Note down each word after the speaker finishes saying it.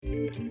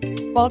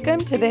Welcome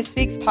to this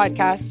week's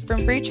podcast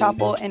from Free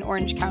Chapel in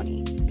Orange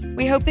County.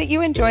 We hope that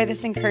you enjoy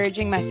this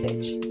encouraging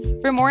message.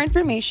 For more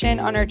information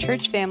on our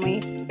church family,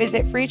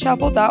 visit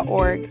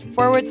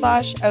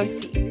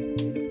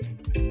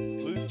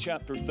freechapel.org/OC. Luke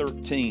chapter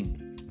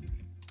 13.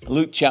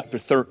 Luke chapter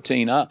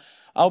 13.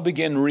 I'll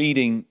begin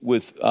reading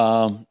with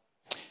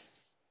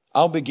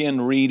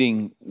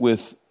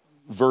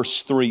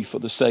verse 3 for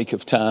the sake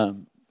of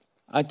time.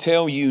 I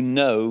tell you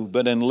no,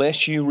 but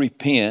unless you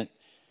repent,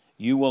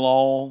 you will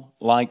all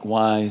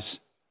likewise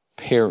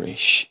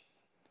perish.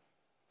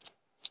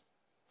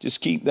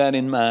 Just keep that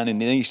in mind.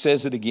 And then he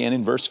says it again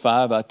in verse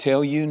 5. I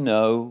tell you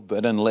no,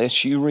 but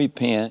unless you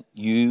repent,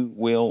 you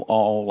will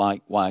all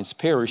likewise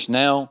perish.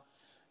 Now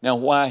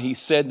why he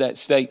said that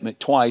statement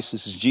twice,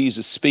 this is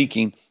Jesus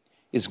speaking,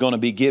 is going to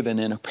be given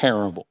in a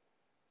parable.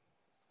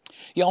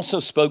 He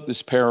also spoke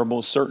this parable.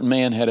 A certain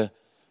man had a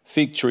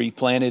fig tree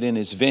planted in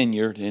his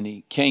vineyard, and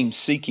he came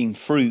seeking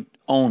fruit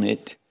on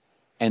it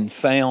and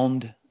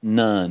found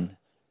none.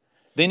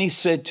 Then he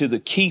said to the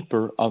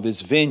keeper of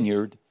his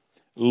vineyard,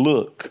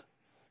 look,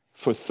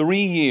 for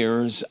 3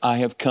 years I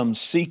have come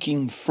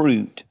seeking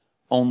fruit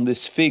on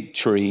this fig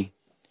tree,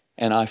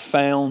 and I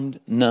found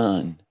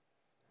none.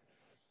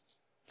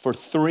 For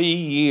 3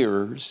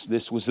 years,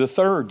 this was the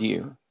third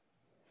year,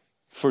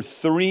 for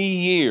 3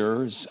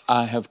 years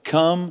I have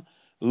come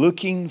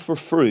looking for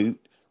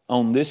fruit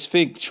on this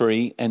fig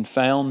tree and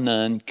found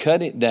none.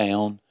 Cut it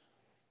down.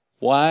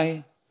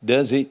 Why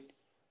does it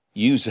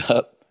use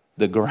up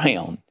the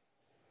ground?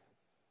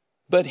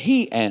 But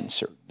he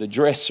answered, the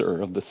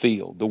dresser of the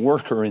field, the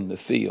worker in the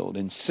field,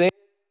 and said,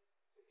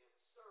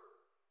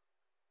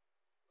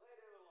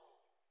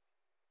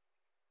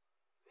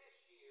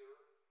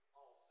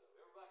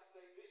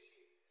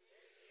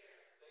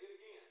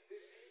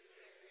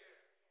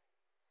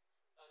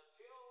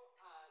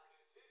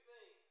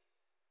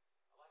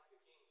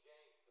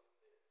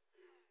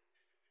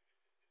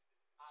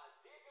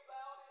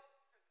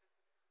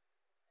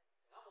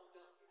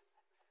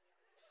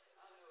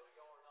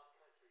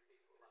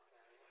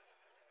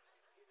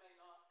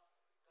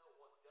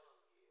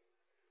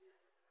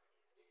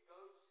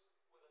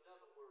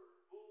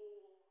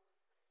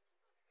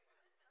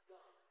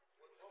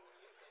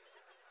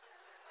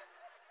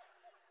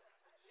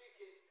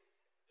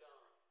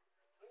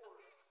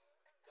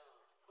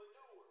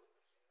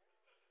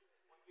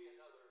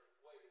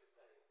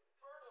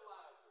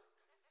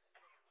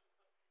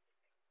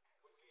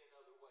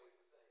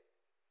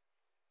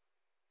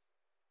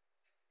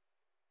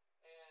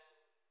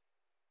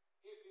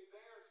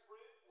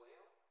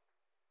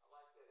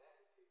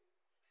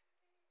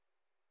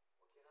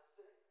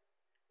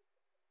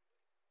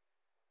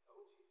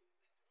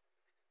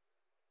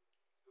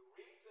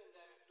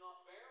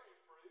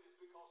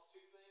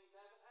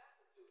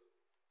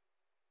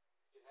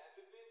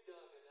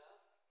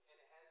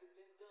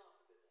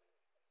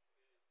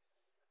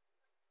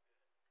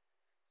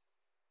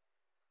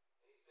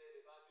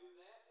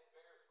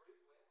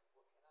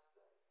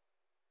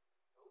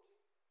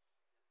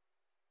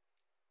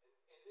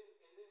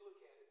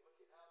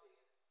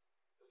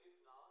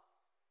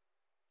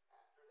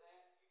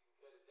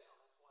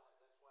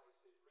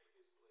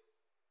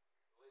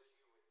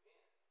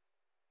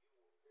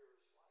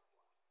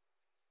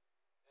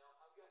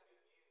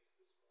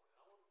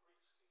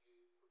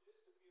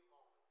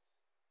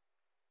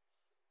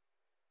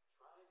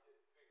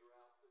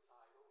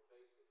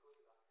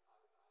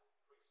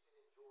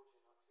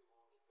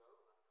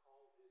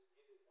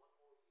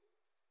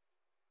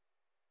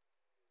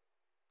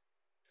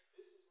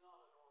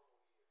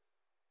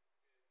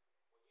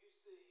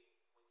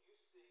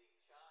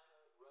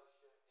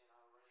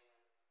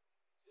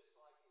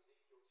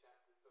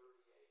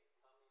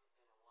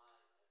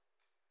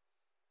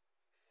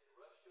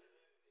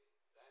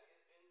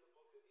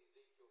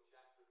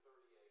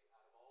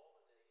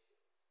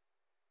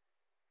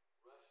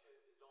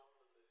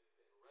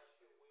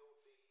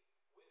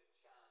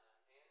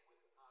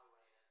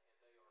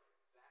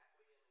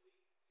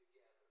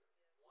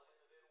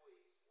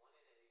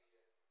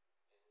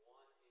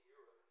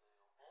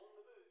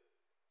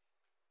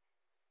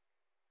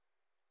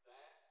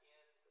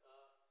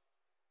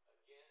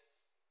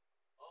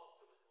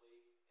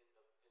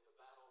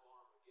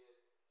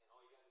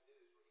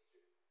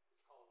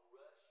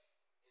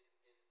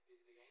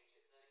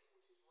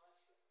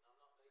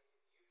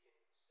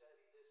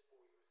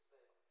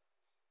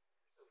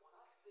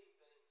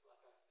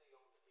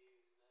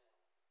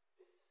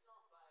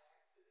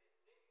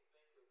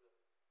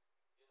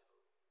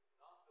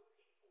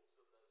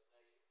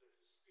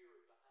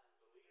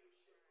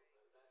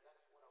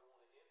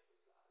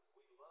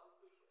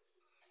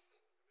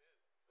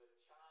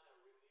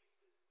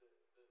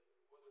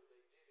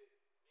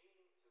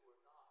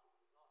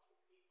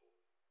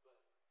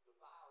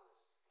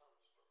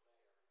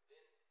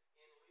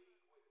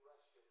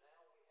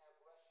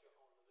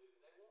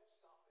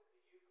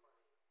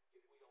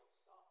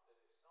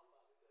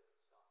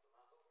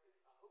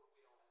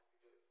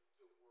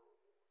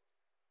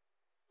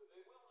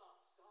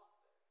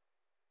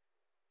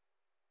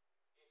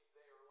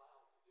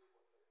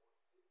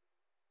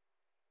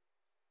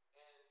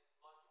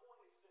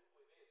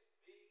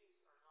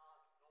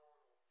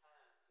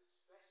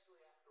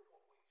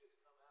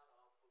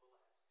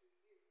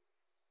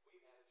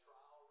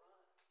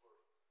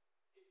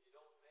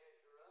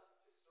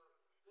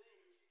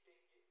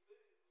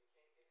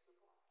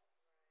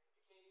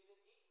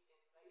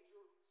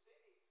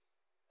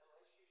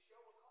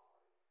 show a card.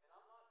 And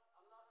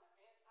I'm not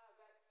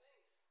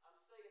anti-vaccine. I'm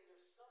saying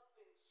there's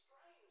something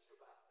strange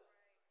about that.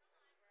 That's right.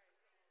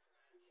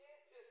 We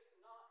can't just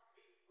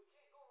we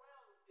can't go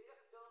around deaf,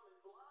 dumb, and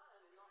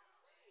blind and not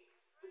see.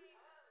 The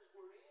times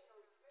we're in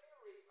are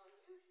very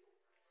unusual.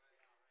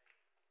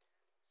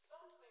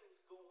 Something's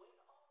going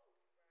on.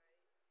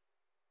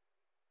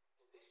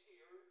 And this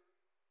year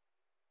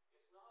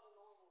is not a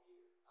normal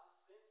year. I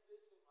sense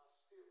this in my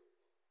spirit.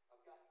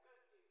 I've got good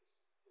news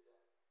today.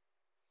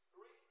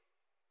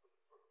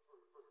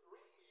 For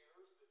 3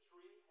 years, the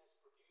tree has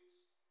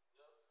produced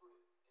no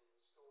fruit in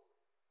the store,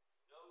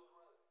 no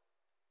growth.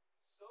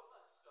 So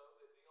much so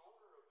that the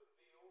owner of the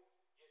field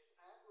gets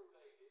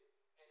aggravated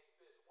and he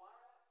says, "Why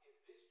is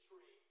this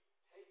tree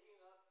taking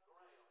up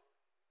ground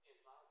in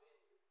my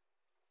vineyard?"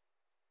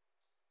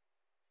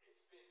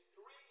 It's been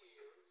 3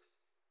 years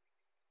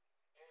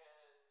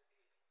and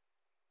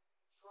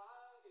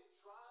tried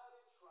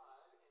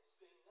and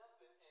seen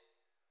nothing.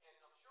 And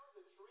I'm sure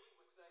the tree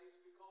would say it's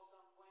because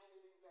I'm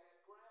planted in bad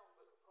ground.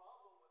 But the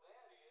problem with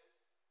that is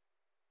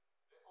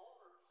the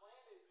owner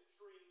planted the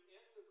tree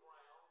in the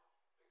ground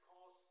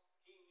because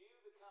he knew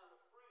the kind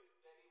of fruit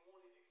that he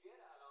wanted to get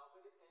out of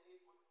it, and it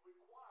would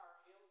require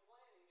him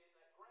planting in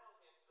that ground.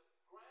 And the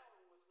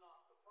ground was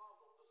not the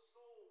problem. The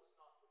soil was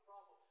not the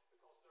problem,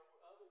 because there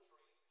were other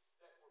trees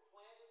that were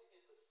planted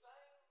in the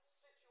same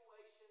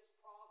situations,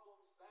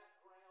 problems,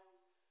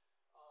 backgrounds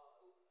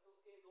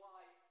in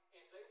life,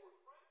 and they were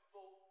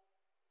fruitful,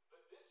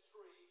 but this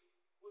tree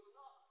was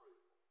not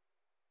fruitful.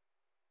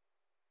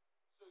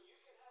 So you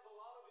can have a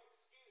lot of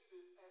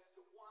excuses as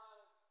to why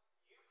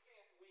you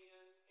can't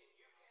win and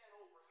you can't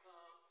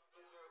overcome,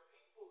 but there are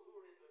people who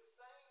are in the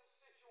same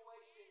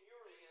situation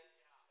you're in,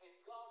 and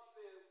God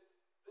says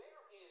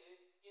they're in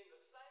it, in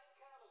the same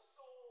kind of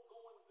soul,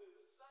 going through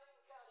the same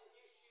kind of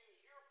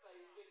issues you're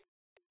facing.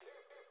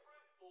 They're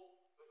fruitful,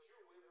 but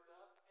you're withered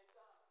up and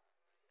dying.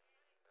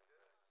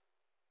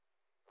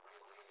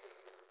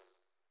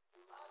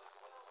 You might as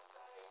well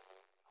say,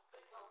 "I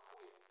think I'll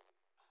quit.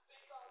 I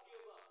think I'll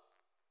give up.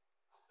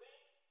 I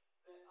think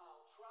that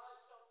I'll try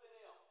something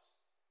else."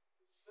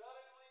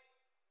 Suddenly,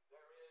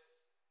 there is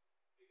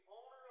the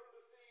owner of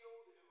the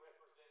field who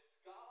represents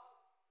God,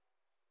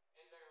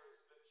 and there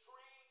is the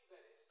tree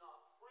that is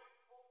not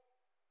fruitful,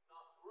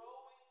 not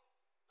growing,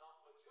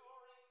 not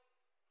maturing,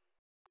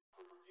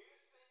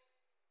 producing.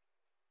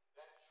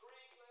 That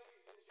tree,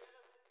 ladies and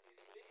gentlemen, is me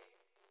and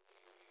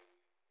you.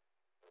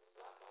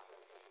 Somebody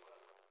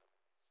who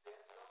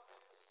steps up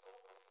in the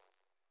store,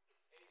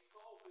 and he's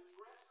called the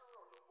dresser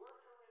or the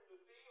worker in the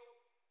field,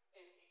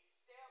 and he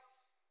steps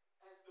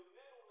as the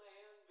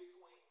middleman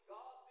between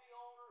God the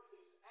owner,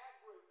 who's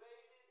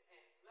aggravated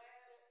and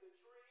mad at the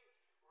tree,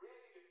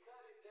 ready to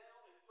cut it down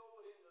and throw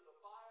it into the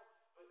fire,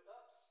 but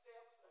up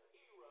steps a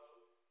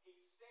hero. He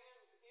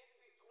stands in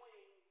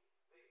between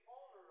the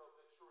owner of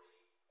the tree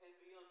and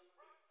the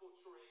unfruitful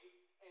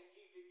tree, and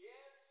he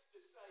begins to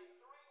say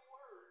 3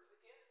 words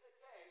in the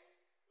text: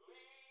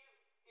 "Leave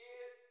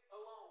it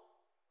alone."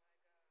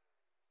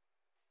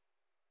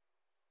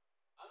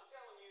 I'm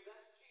telling you,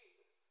 that's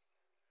Jesus.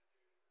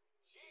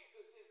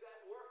 Jesus is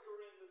that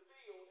worker in the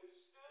field who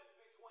stood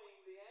between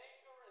the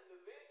anger and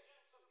the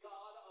vengeance of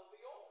God of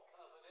the old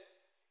covenant.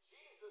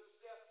 Jesus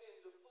stepped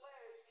into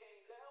flesh,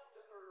 came down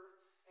to earth,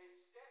 and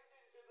stepped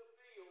into the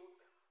field,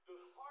 the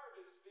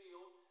harvest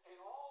field, and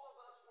all of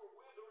us were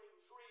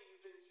withering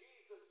trees, and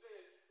Jesus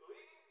said,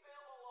 "Leave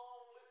them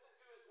alone," listen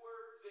to his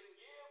words, "and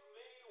give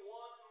me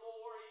 1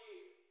 more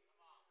year."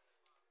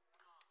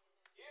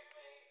 Give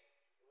me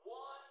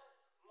 1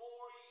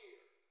 more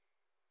year.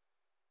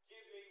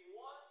 Give me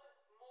 1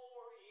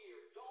 more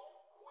year. Don't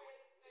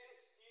quit this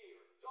year.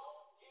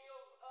 Don't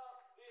give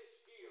up this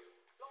year.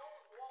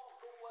 Don't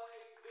walk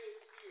away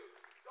this year.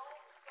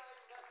 Don't say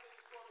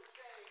nothing's going to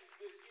change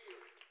this year.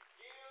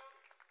 Give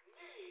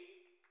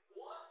me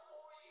 1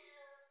 more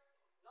year.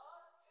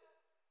 Not to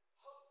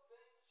hope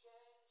things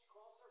change,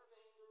 cross our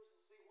fingers and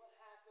see what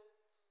happens.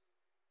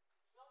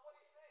 It's not what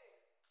he said.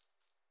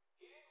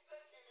 He didn't say,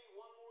 "Give me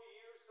 1 more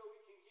year so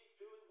he can keep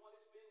doing what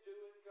it's been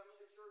doing, coming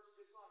to church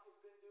just like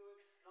it's been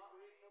doing, not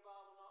reading the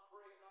Bible, not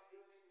praying, not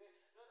doing anything."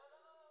 No.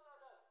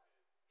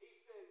 He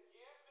said,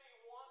 "Give me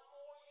 1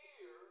 more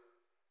year,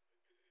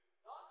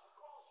 not to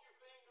cross your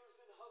fingers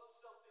and hope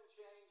something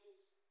changes.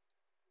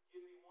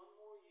 Give me 1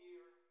 more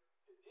year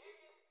to dig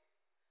it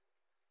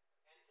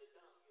and to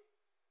dunk it."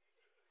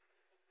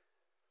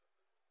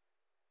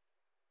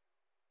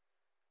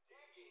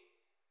 Digging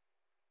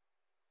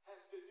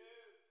has to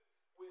do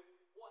with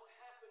what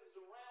happens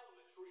around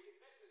the tree. If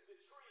this is the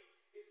tree,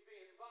 it's the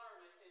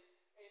environment,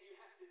 and you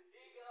have to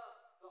dig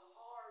up the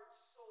hard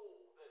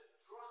soil, the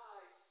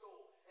dry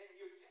soil, and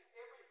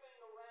everything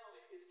around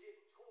it is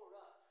getting tore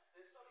up.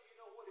 And some of you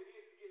know what it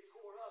is to get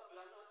tore up, but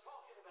I'm not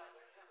talking about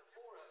that kind of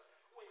tore up.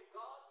 When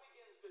God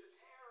begins to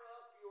tear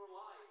up your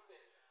life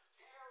and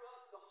tear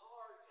up the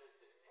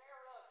hardness and tear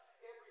up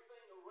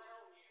everything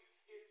around you,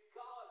 it's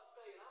God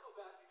saying, "I'm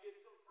about to get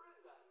some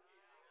fruit out of you."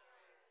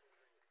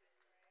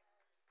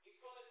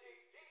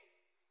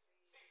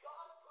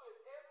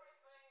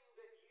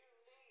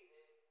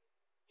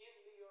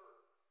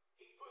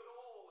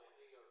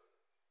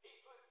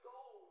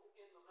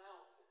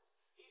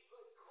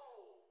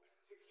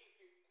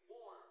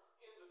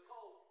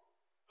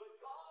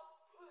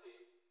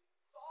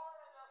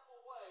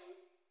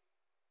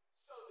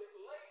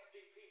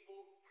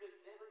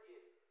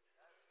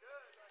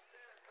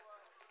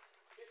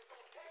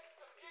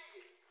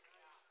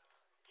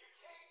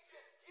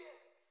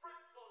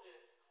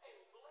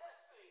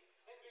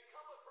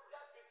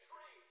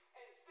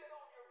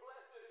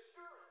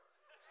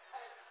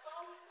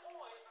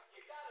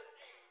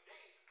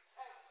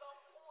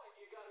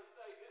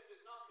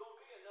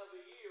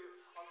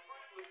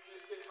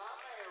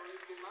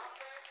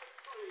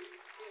 see,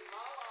 in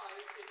my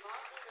life, in my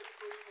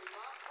ministry, in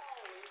my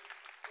calling,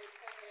 and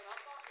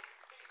I'm not,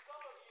 see, some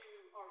of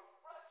you are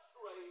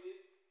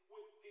frustrated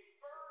with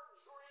deferred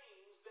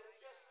dreams that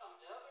just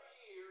another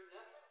year,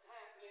 nothing's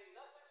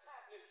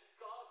happening.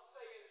 God's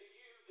saying to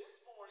you this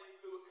morning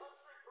through a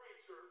country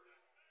preacher,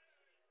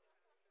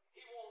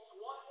 He wants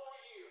one more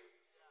year.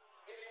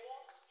 And He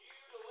wants you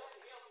to let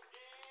Him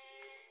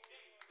dig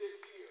deep this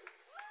year.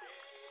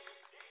 Dig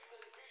deep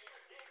until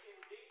you're digging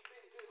deep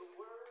into the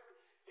Word,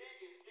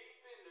 digging deep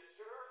into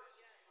church,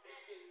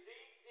 digging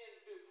deep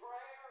into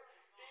prayer,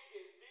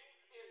 digging deep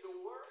into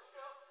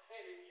worship.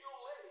 And if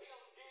you'll let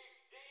Him dig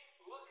deep,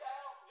 look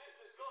out, this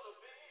is going to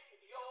be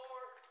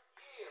your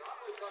year. I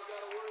believe I've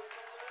got a word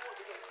from the Lord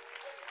today.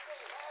 You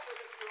can't have it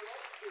if you're a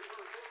lazy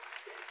person.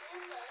 It's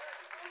in there,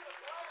 it's in the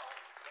ground,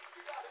 but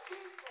you got to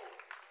dig for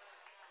it.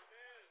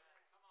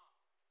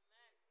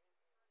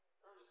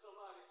 Turn to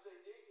somebody and say,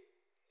 dig it.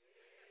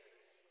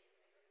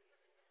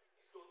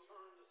 He's going to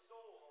turn the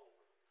soil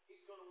over.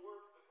 He's going to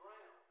work the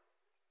ground.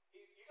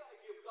 You got to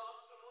give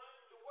God some room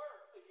to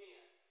work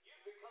again. You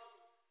become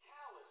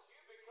callous. You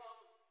become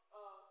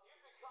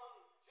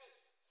just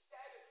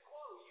status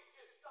quo. You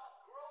just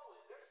stop growing.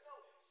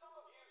 Some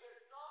of you,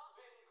 there's not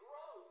been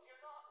growth.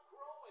 You're not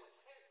growing.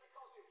 And it's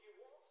because if you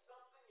want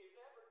something you've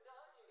never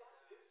done, you got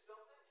to do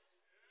something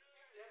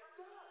you've never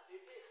done.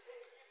 If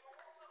you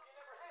want something you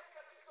never had, you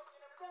got to do something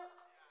you never done.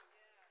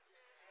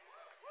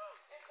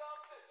 And God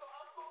says, so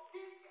I'm going to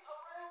dig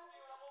around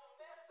you and I'm going to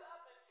mess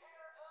up and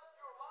tear up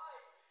your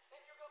life and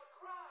you're going to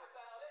cry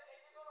about it and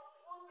you're going to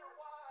wonder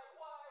why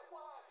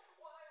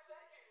is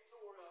that getting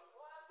tore up?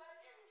 Why is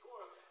that getting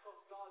tore up?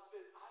 Because God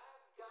says,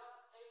 I've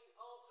got an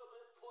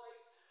ultimate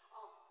place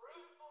of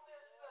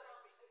fruitfulness that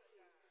I'm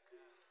taking you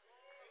to.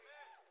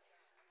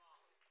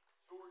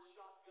 George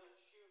Shotgun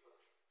Shuba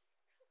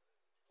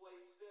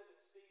played 7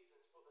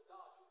 seasons for the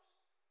Dodgers.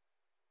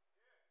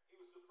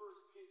 He was the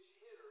first pitch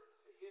hitter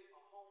to hit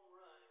a home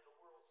run in the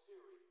World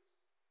Series.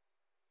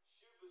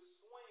 Shuba's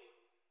swing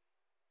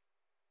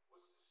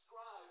was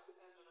described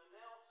as an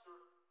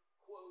announcer,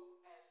 quote,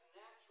 as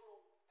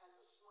natural as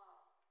a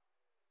smile.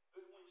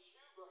 But when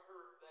Shuba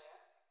heard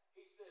that,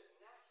 he said,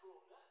 natural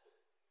nothing.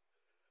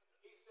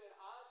 He said,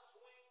 I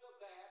swing the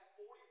bat,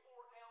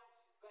 44-ounce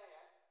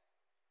bat,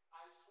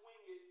 I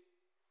swing it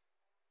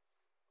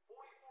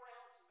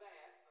 44-ounce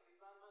bat, let me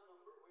find my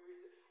number, where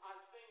is it? I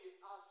swing it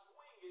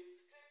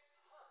 600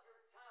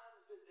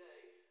 times a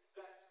day.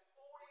 That's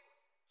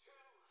 4,200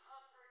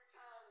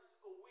 times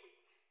a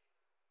week.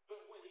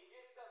 But when he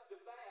gets up to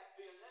bat,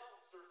 the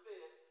announcer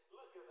says,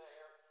 look at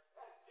there,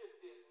 that's just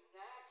as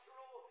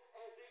natural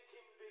as it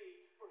can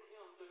be for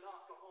him to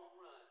knock a home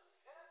run.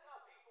 And that's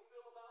how people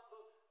feel about the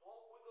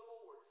walk with the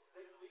Lord.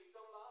 They see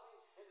somebody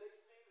and they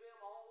see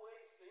them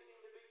always singing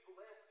to be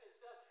blessed and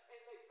stuff, and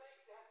they think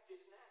that's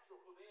just natural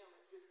for them.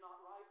 It's just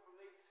not right for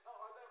me.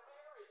 Or their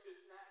marriage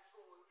is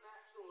natural and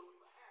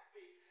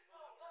happy.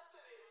 No,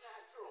 nothing is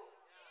natural.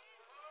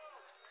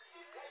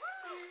 It takes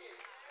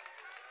digging.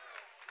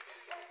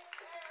 It takes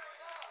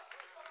tearing up.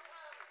 And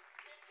sometimes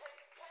it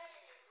takes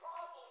pain and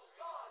problems.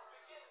 God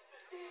begins to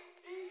dig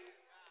deep.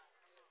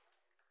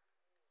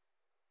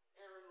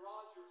 Aaron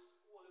Rodgers,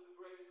 one of the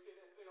greatest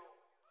NFL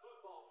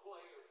football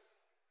players,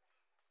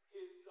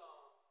 his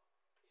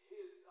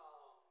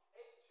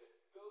agent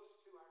goes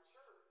to our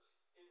church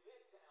in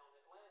Midtown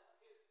Atlanta.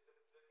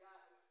 The guy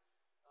who's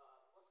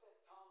what's that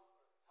Tom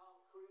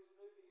Cruise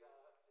movie?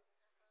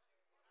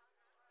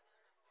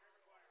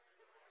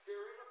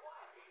 Jerry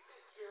Maguire. He's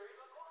just Jerry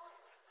Maguire.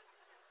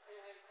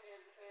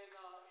 And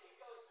he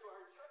goes to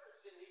our church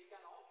and he's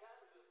got all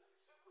kinds of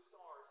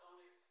superstars in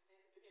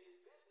his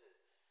business.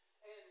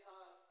 And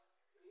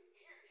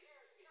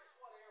here's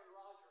what Aaron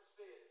Rodgers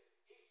said.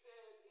 He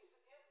said, he's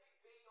an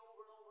MVP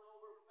over and over and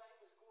over,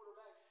 famous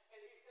quarterback. And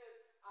he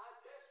says, I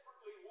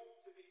desperately want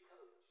to be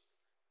coached.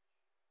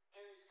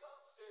 And his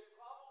coach said,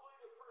 probably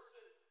the person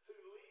who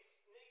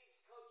least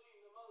needs coaching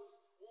the most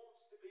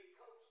wants to be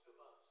coached the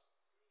most.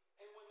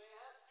 And when they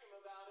asked him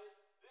about it,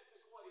 this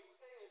is what he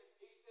said.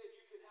 He said,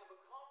 you can have a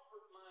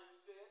comfort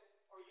mindset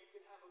or you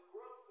can have a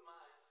growth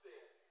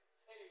mindset.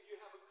 And if you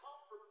have a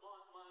comfort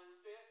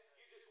mindset,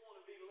 you just want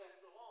to be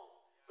left alone.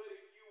 But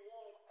if you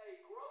want a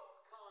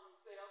growth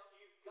concept,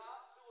 you've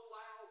got to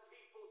allow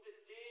people to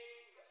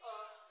dig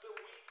up the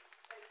weak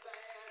and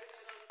bad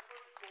and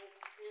unfruitful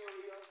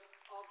areas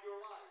of your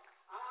life.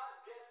 I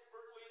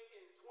desperately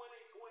in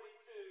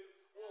 2022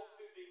 want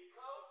to be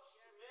coached,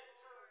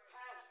 mentored,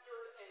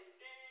 pastored, and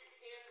dig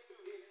into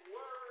His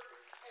Word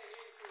and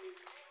into His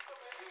kingdom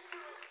and into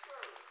His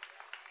church.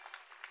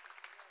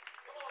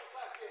 Come on,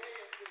 clap your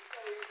hands and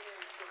say amen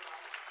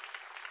tonight.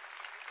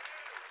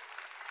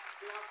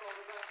 See, I thought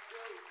about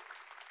Job.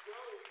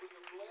 Job was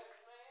a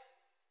blessed man.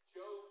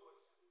 Job was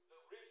the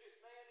richest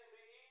man in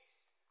the East.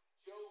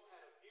 Job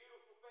had a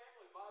beautiful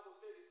family. The Bible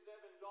said his 7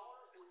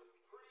 daughters were the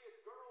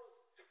prettiest girls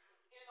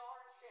in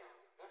Orange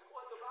County. That's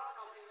what the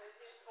Bible,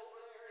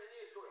 over there in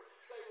Israel.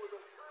 They were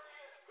the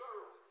prettiest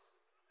girls.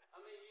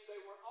 They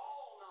were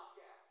all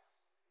knockouts.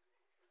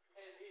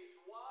 And his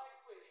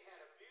wife, and he had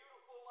a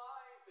beautiful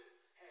life.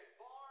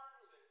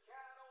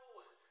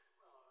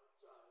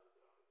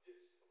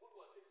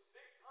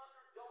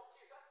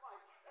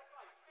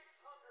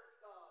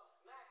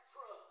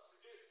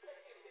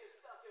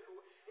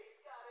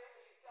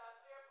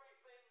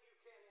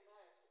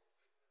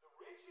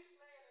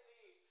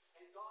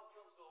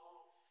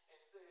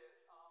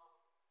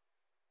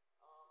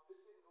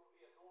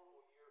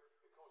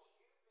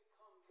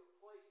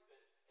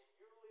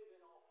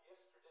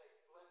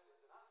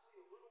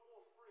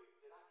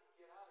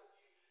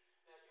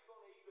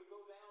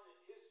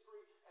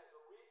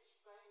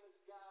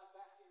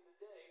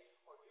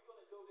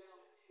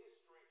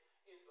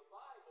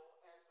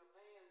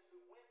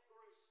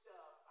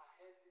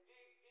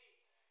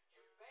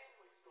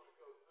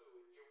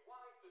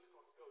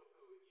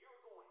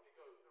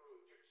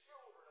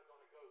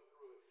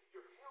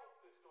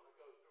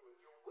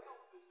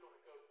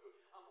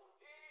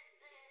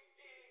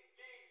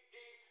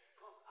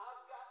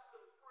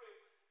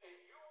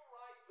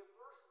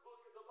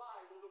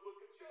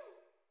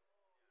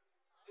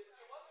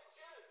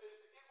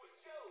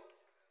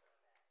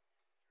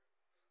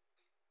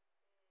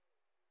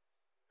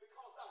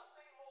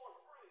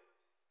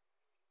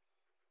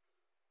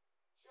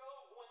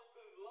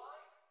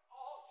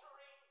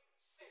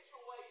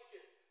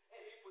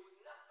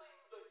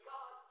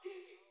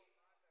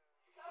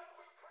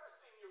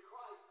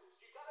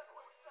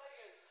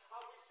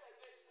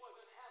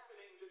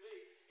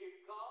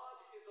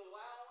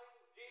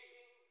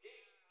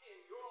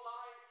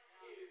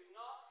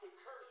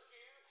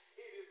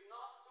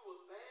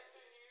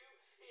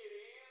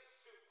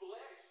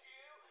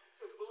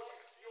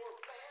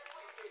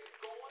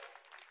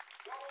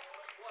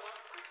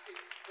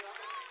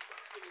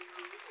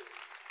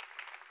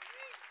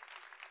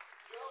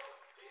 Job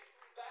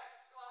didn't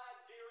backslide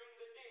during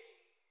the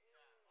digging.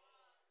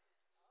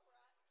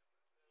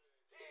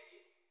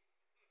 Digging.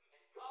 And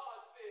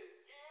God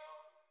says,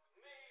 give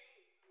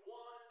me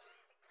one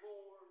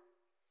more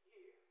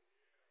year.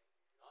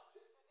 Not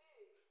just to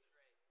dig.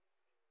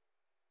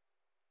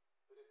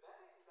 But if that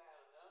ain't bad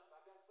enough,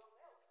 I got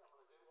something else I'm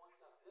going to do once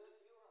I've dug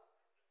you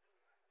up.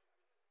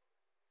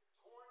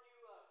 Torn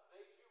you up,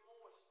 made you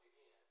moist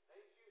again,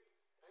 made you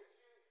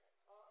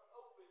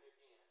open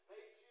again,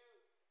 made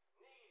you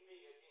need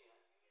me again,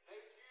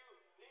 made you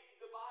need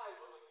the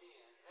Bible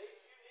again, made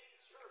you need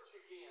church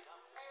again.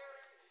 I'm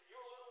tearing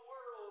your little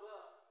world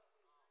up.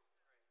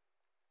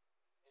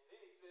 And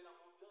then he said, I'm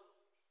going to dunk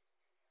you.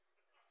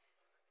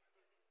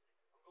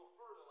 I'm going to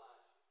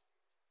fertilize you.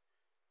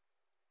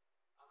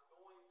 I'm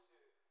going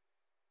to,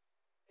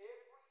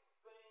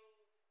 everything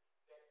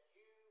that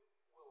you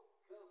will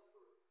go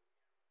through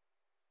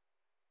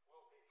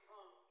will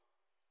become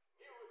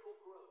miracle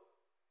growth.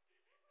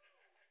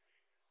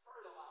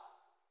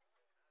 Fertilizer.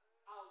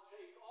 I'll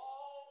take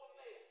all the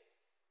mess.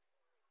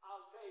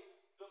 I'll take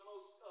the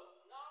most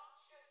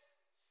obnoxious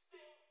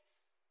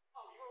stinks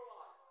of your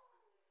life.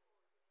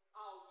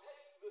 I'll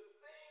take the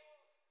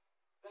things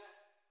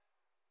that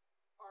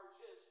are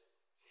just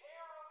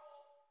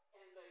terrible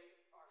and they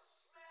are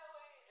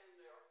smelly and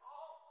they're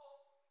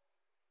awful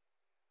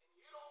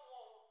and you don't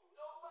want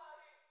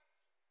nobody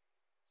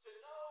to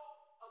know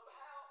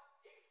about.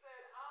 He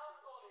said, I'm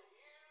going to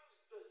use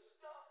the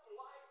stuff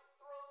life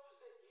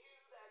throws at you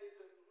that is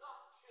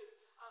obnoxious.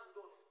 I'm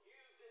going to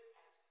use it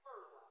as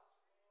fertilizer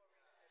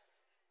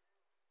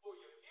for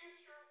your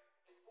future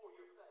and for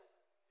your faith.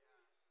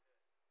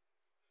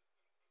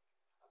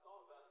 I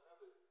thought about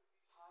another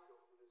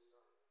title for this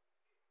sermon.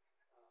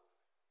 I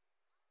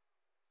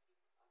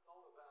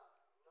thought about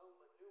no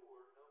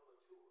manure, no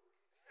mature.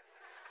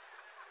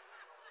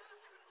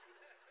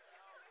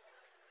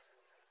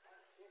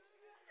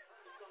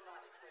 Turn to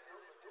somebody and say, no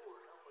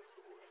manure, no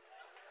mature.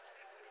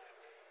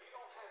 You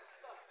don't have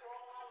stuff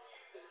thrown on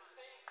you that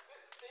stinks,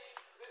 this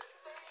stinks, this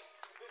stinks,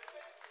 this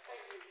stinks.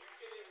 And if you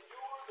can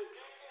endure the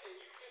digging and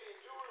you can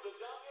endure the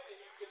dunking and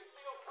you can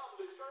still come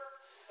to church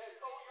and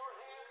throw your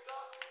hands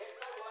up and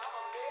say, well, I'm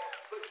a mess,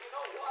 but you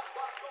know what?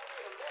 God's going to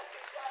get a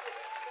message out of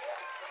this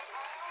mess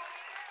somehow.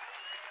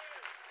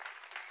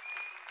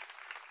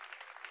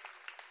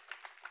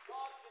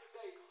 God can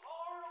take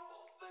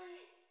horrible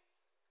things,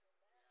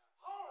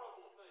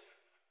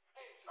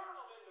 and turn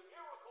them into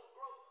miracle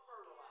growth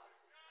fertilizer.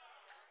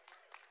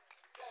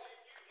 That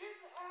if you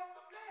didn't have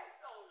the mess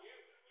on you,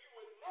 you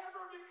would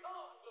never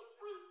become the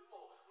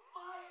fruitful,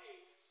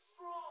 mighty,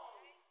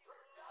 strong,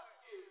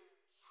 productive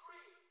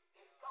tree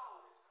that God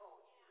has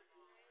called you to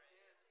be.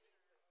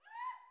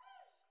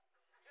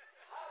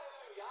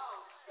 Hallelujah.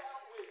 I'll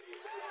shout with you.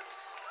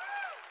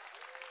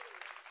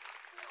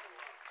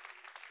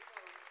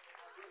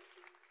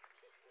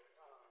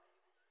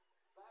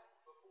 Back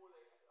before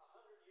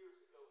 100 years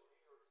ago in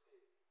New York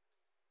City,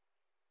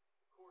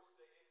 of course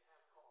they didn't have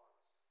cars.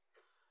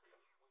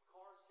 When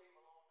cars came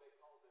along, they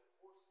called them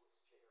horseless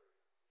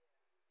chariots.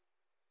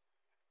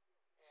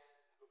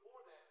 And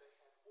before that, they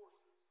had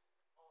horses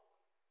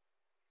only.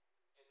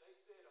 And they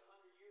said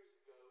 100 years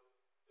ago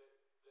that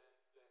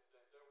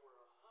there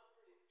were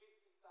 150,000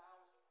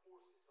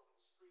 horses on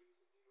the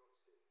streets of New York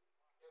City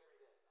every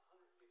day.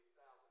 150,000.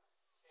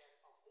 And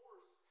a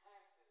horse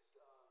passes,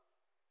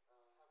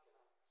 how can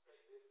I say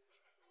this?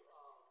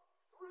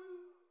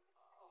 Through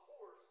a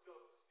horse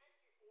goes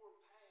 54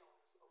 pounds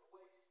of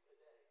waste a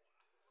day.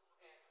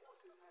 And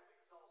horses have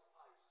exhaust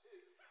pipes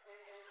too.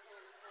 And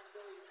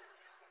they,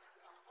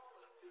 I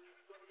promise this is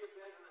going to get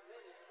better in a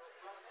minute, but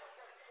right now I've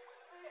got to deal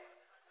with this.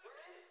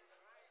 We're in it.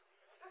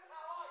 That's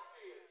how life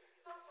is.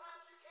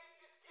 Sometimes you can't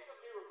just get a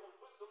miracle and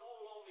put some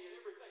oil on me and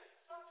everything.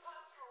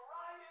 Sometimes you're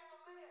right in the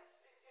mess.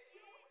 And you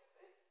know what they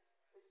said?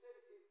 They said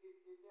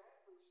it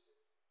averaged to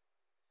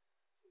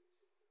 3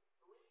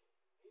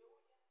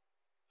 million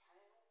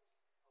pounds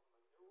of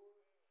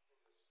manure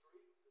in the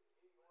streets of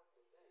New York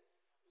a day.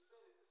 They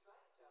said at the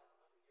same time,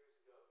 100 years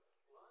ago,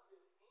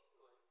 London,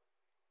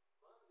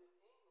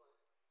 England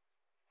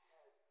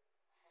had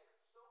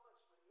so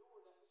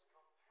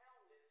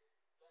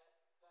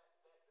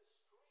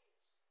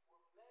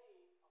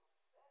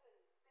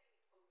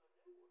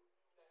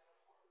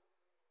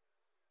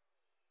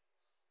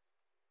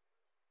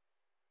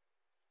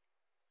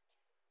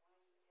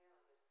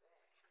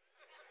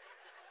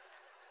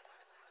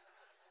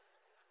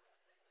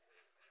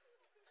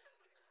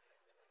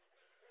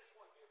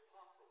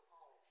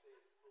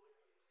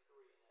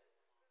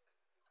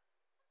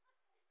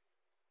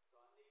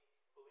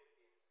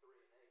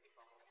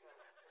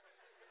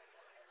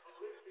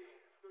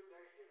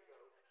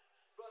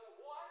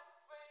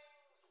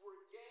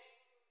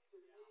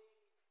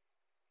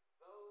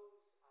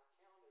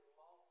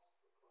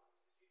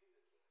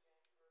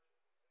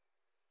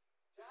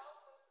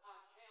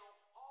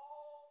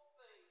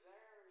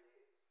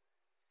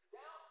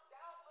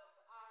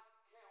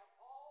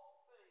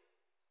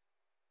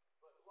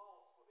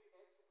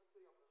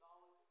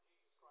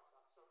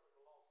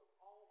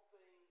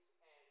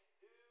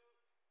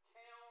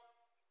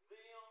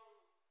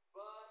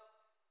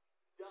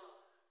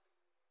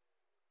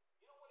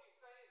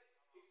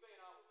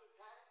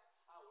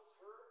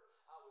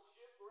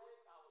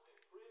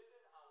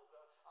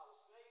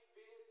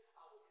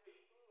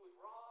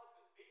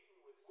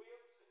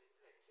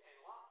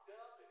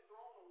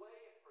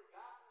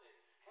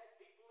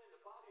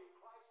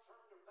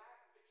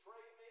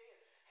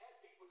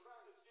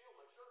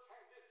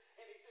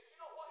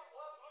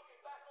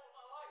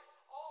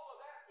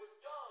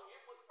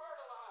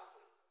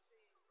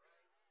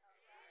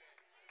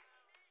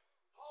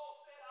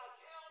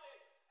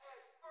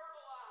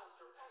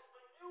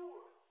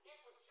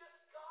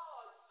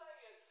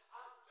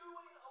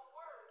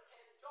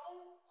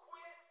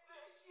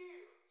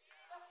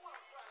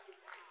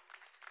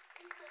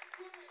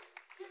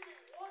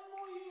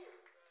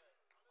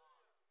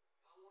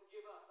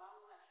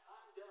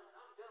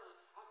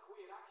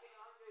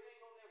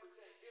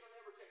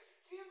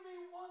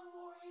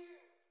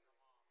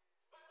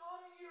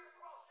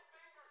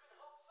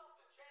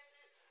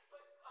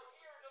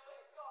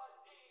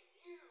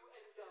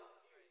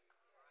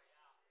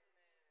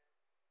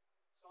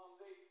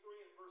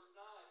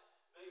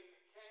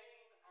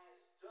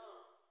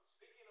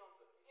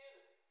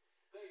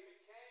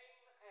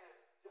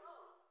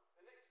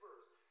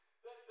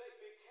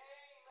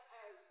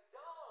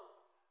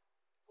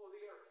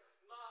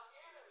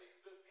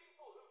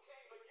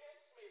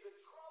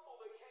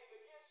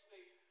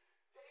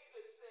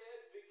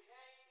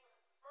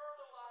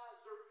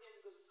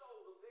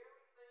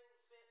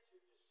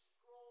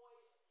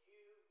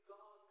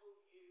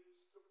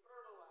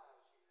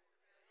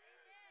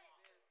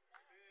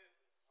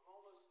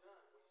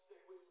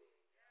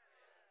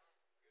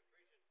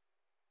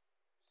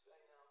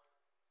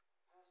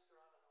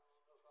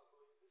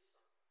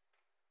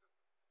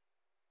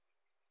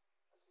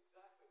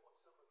exactly what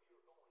some of you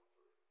are going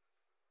through.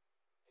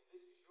 And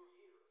this is your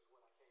year, is what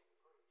I came to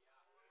preach.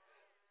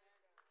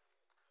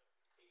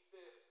 He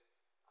said,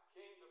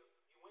 you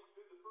went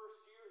through the first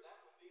year, that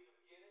would be the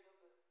beginning of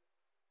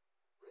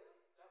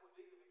that would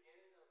be the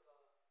beginning of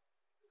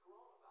the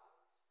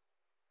coronavirus.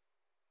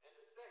 And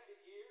the second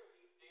year,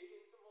 he's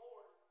digging some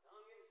more,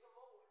 dug in some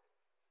more.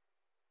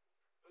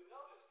 But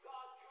notice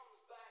God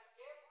comes back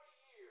every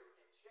year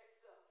and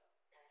checks up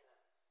on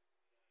us.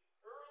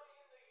 Early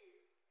in the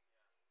year.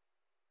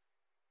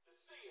 To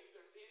see if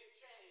there's any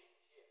change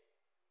yet.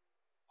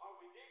 Are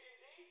we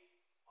digging deep?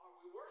 Are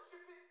we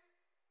worshiping?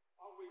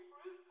 Are we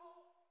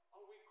fruitful?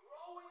 Are we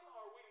growing?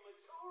 Are we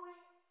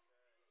maturing?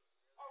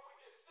 Are we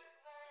just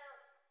sitting there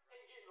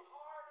and getting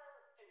harder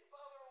and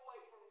further away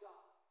from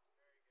God?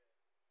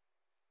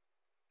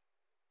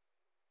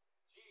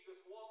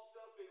 Jesus walks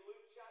up in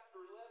Luke chapter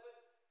 11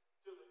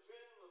 to the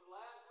tomb of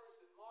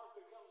Lazarus, and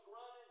Martha comes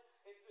running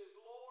and says,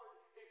 Lord,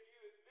 if you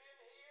had been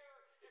here,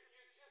 if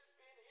you'd just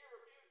been here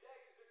a few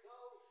days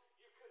ago,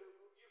 you could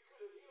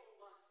have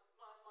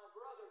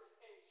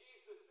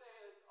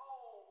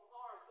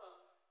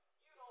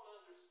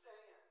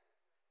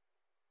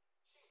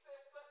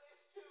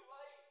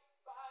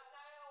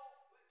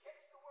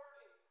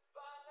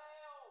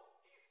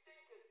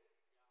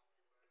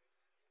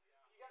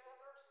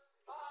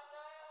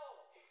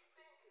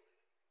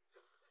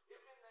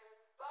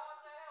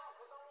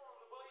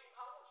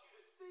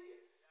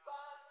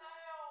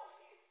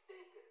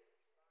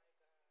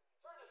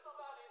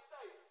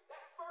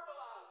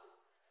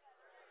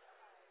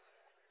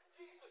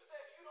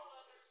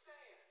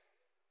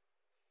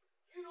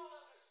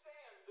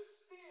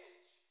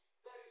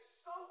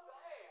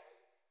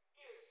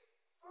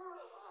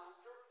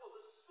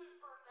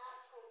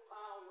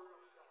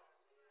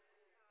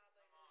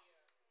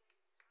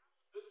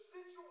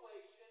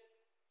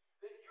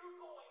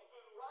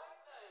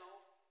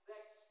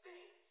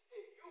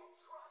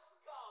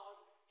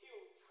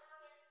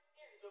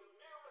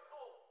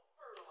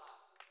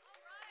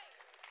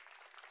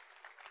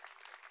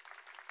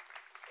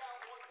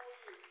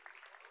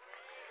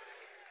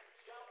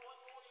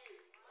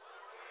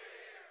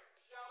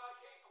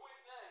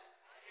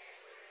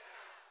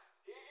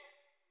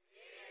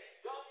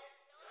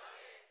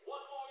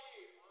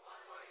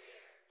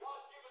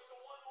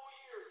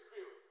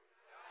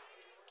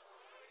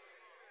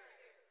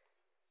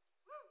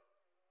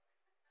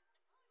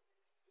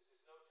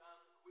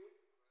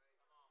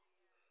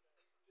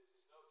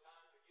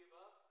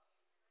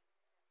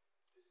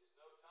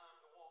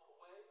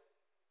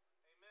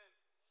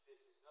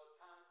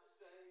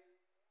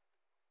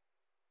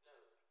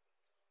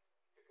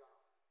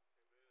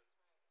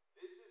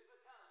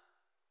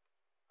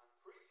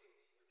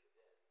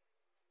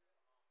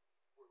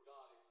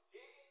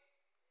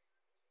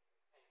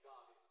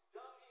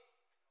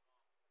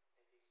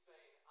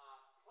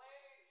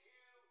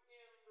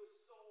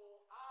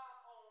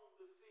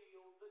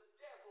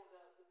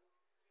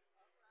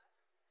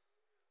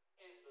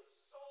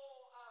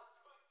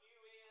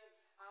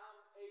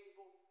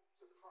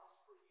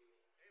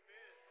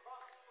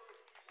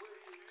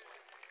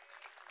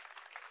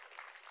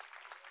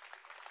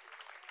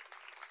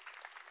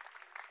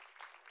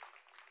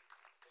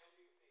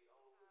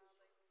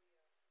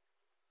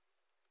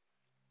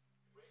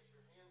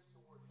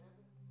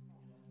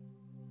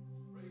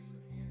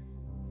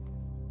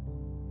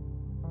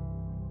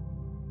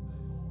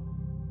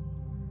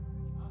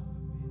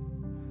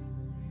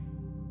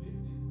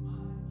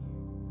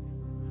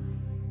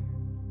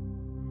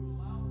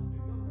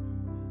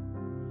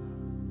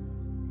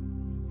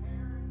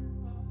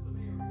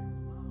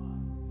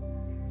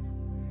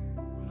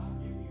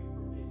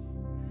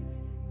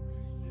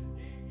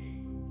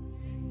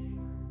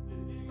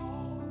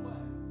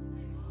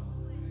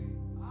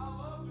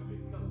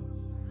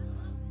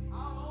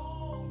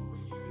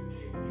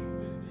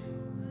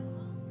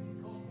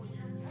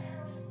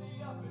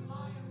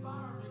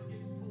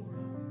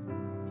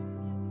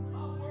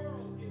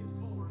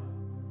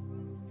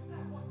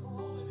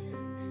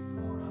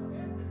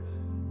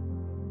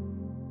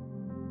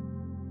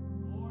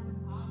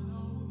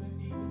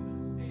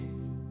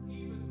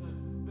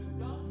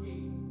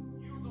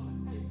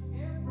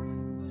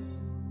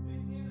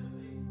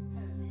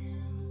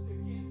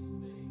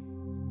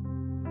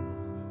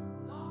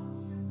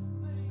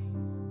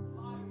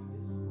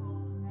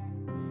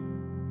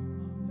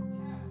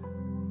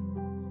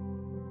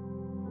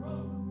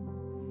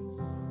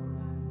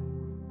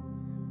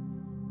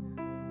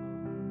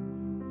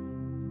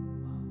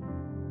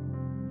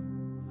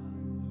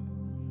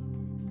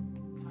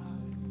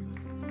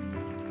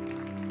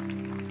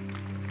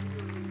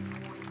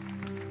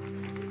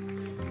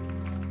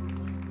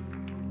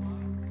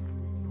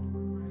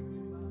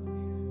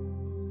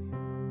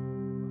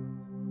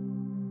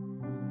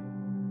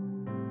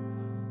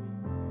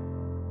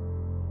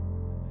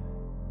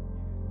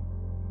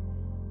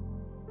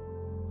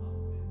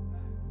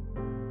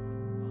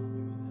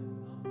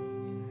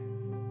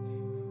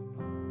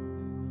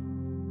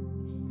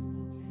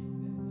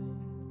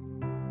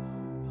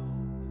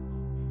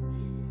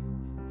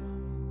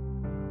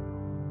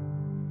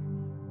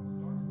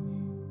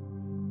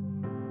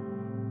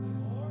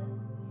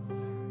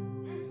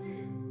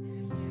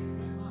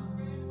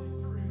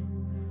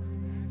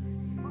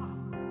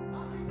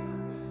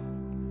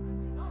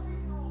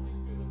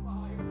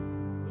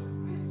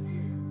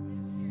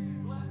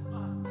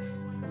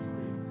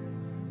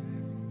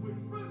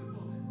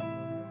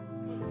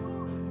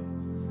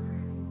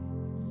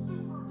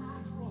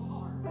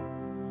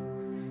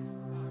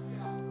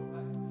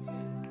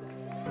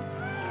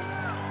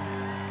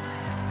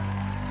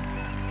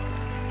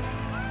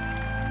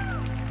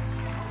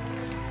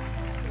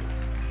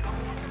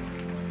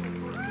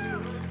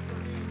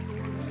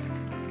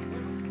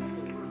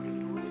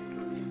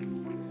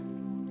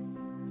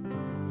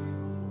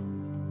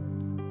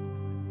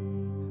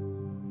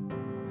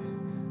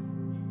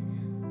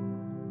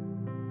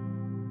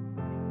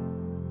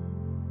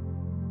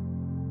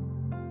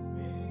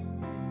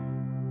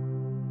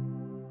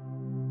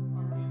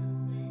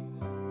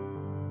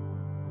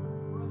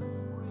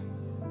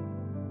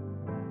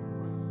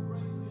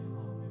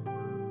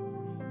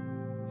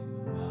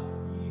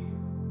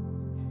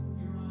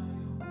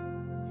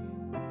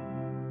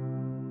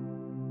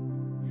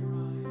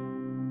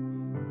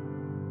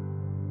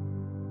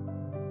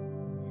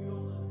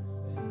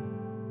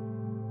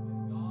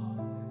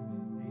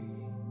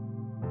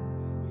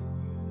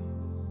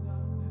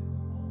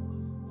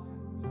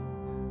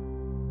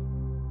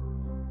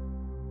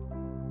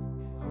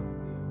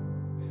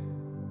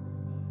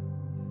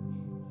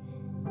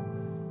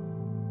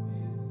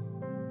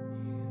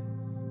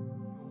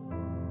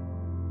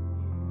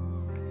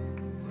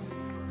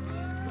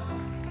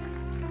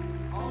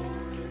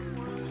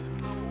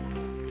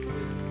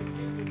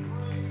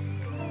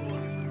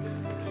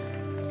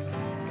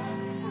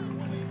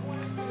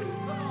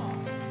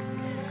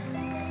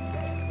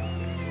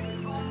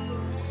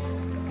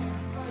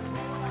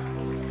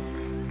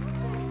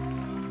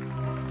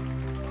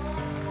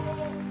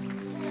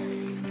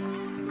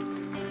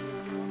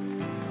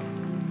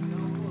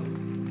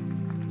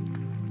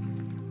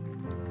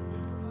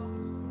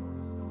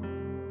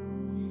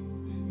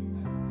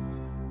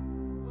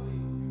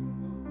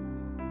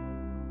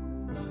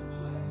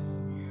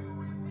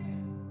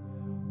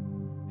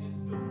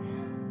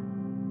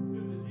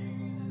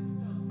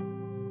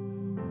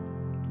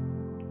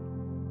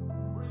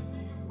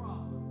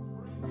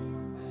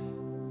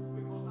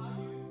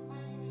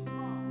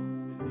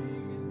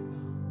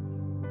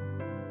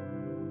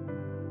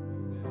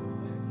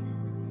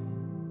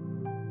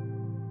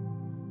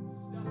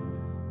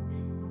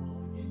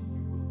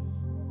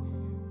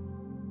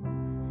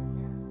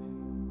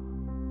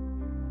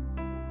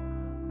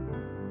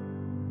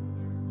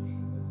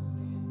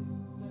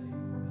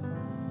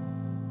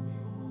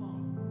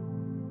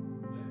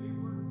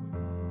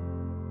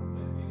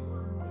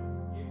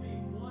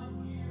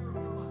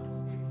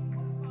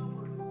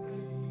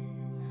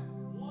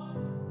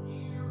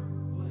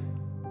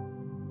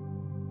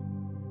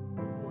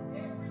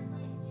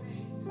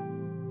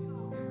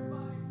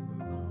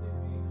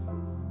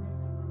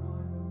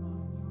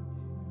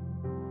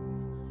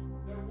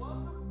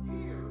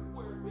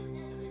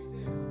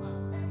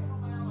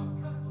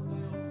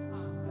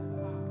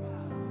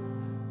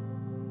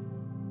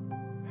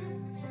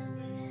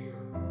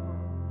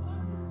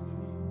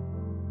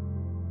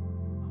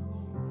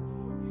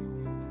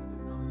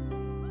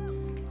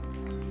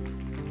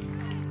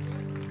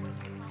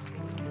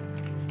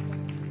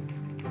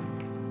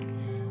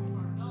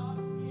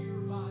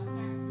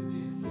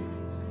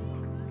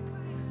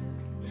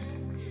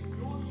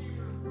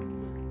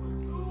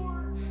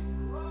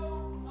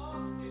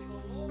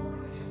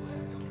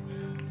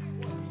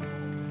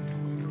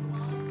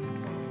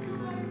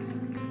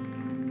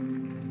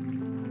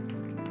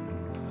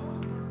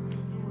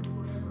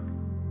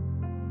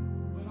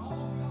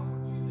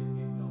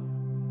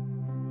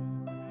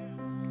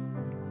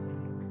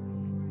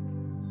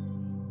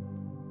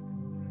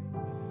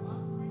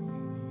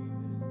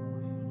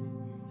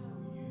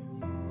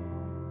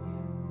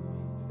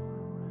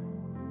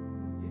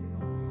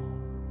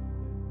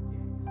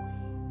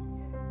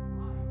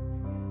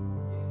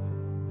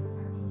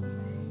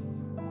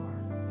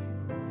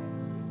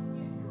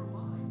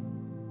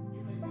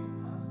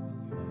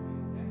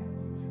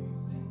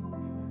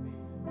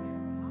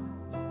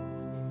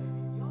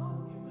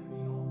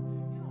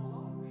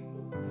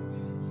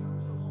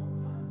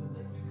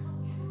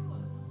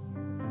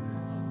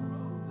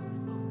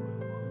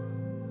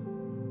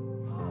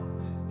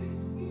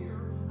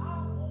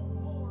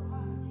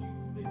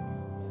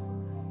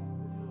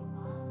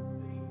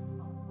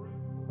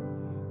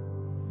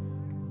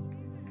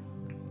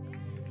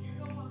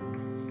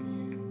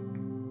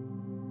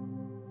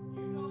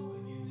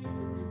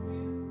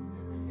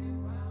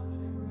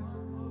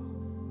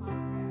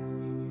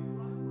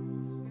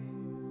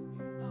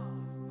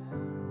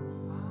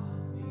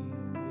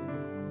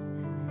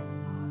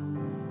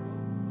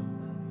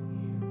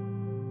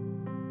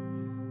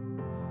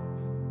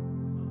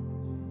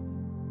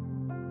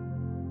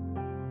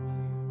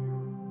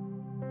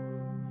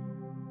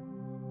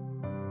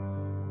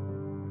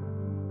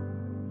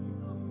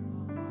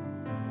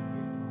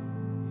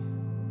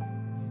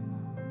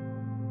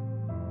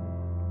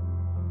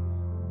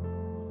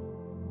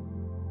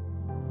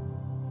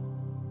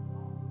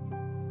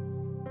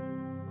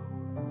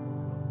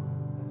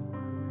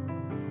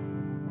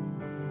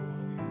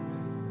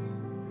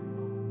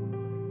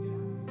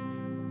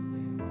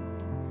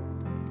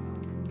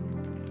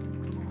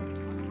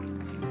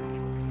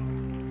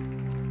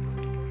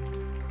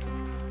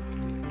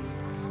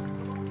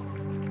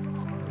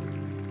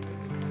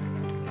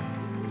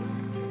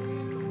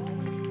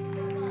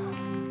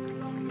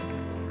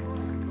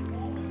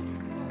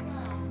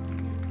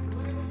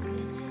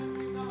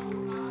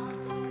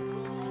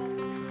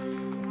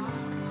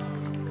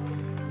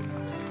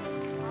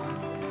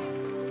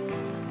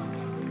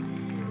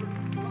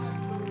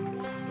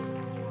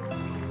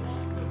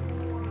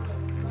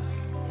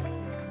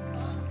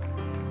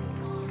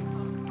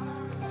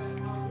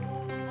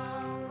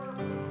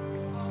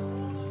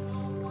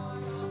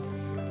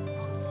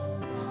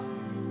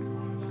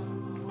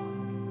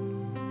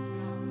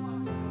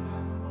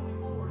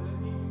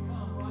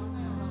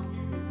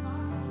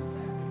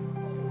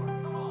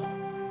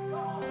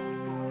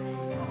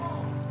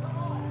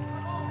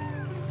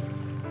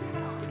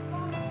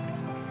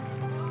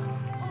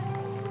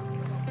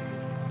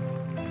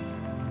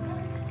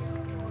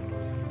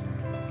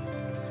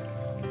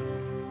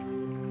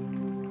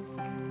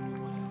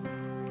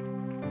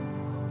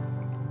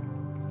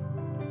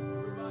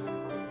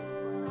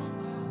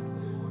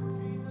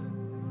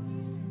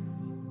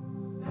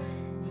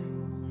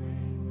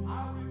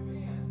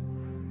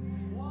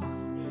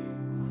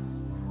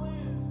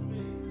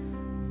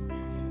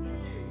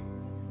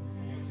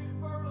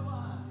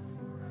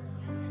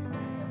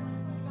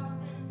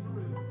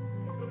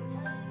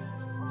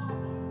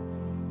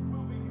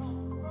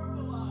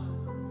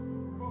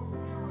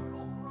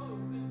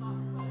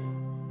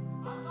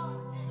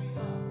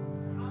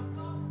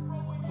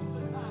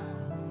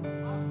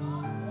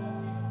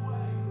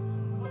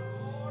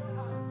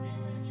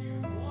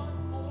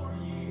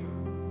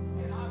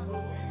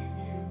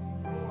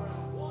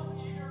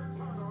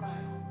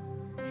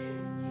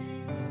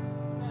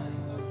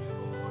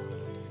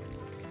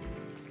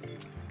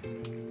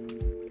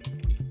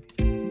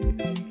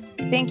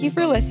Thank you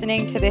for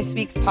listening to this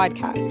week's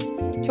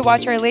podcast. To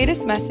watch our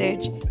latest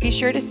message, be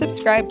sure to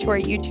subscribe to our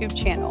YouTube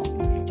channel.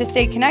 To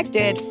stay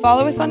connected,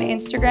 follow us on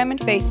Instagram and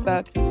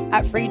Facebook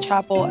at Free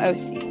Chapel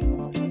OC.